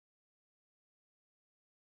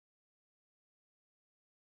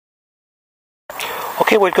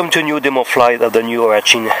Okay, welcome to a new demo flight of the new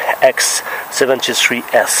Eachine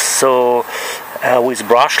X73S. So, with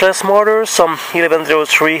brushless motor, some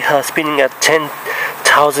 1103 spinning at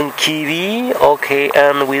 10,000 kV. Okay,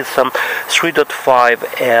 and with some 3.5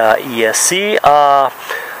 ESC.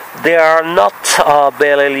 They are not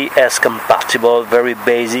BLS compatible, very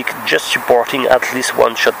basic, just supporting at least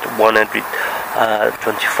one shot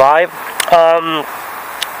 125.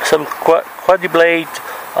 Some quadri-blade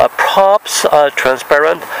props,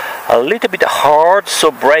 transparent, a little bit hard,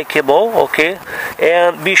 so breakable. Okay,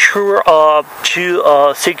 and be sure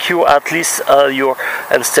to secure at least your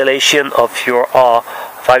installation of your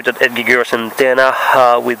 5.8 GHz antenna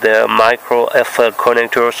with the micro FL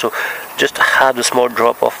connector. So just add a small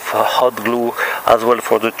drop of hot glue as well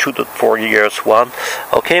for the 2.4 GHz one.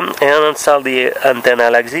 Okay, and install the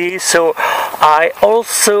antenna like this. So I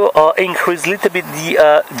also increased a little bit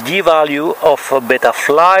the D value of beta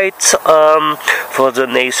flight for the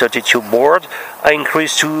NA32 board. I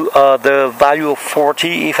increased to the value of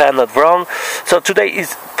 40 if I'm not wrong. So today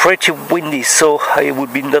is pretty windy, so it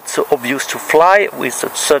would be not so obvious to fly with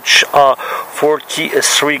such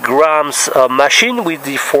 43 grams machine with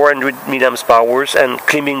the 400 milliamps powers and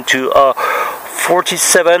climbing to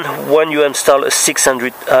 47 when you install a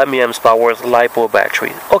 600 milliamps powers LiPo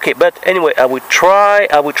battery. Okay, but anyway, I will try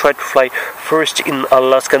to fly first in a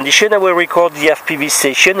lost condition. I will record the FPV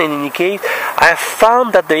session. In any case, I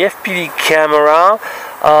found that the FPV camera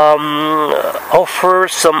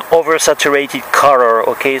offers some oversaturated color.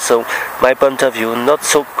 Okay, so my point of view, not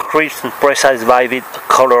so crisp and precise vivid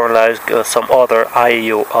color like some other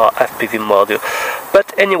IEO FPV module.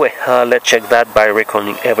 But anyway, let's check that by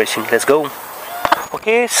recording everything. Let's go.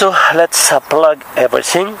 Okay, so let's plug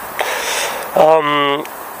everything.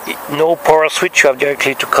 No power switch, you have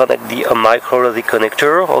directly to connect the micro LED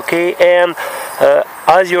connector. Okay, and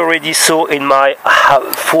as you already saw in my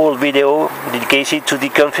full video dedicated to the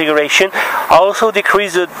configuration, I also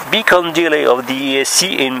decreased the beacon delay of the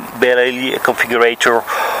ESC in BLE configurator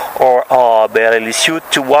or BLE suite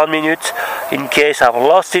to 1 minute. In case I've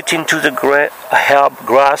lost it into the herb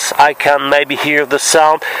grass, I can maybe hear the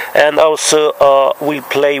sound, and also will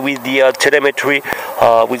play with the telemetry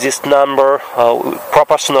with this number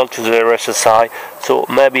proportional to the RSSI. So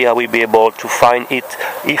maybe I will be able to find it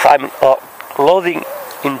if I'm loading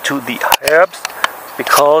into the herbs,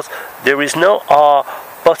 because there is no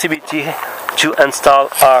possibility to install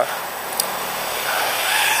a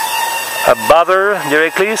buffer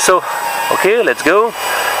directly. So okay, let's go.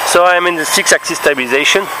 So I'm in the 6-axis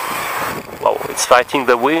stabilization. Wow, it's fighting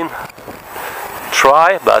the wind.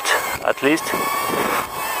 Try, but at least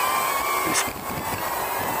it's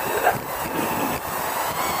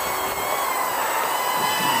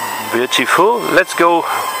beautiful. Let's go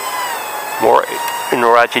more in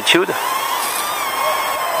altitude.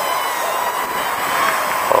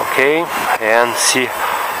 Okay, and see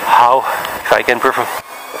how, if I can perform.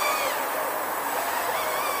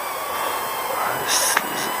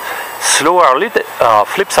 Slower,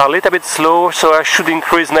 flips are a little bit slow, so I should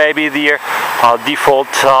increase maybe the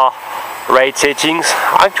default rate settings.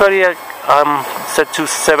 Actually, I'm set to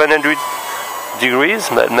 700 degrees,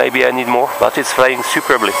 but maybe I need more, but it's flying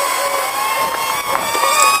superbly.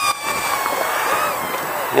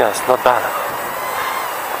 Yeah, it's not bad.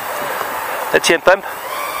 Let's see and pump.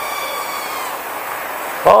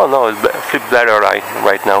 Oh no, it flips better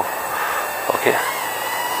right now. Okay.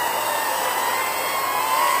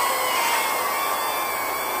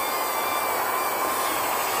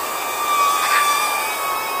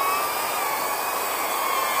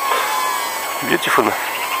 Beautiful.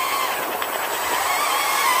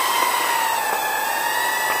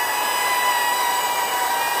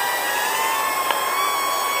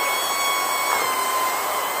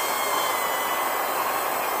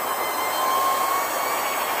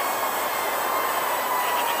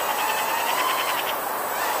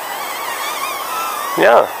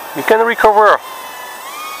 Yeah, you can recover.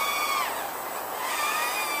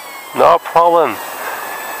 No problem.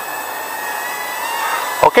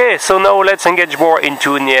 Okay, so now let's engage more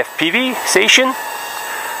into the FPV session,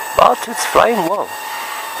 but it's flying well.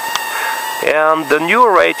 And the new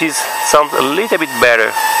rate sounds a little bit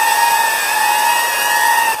better.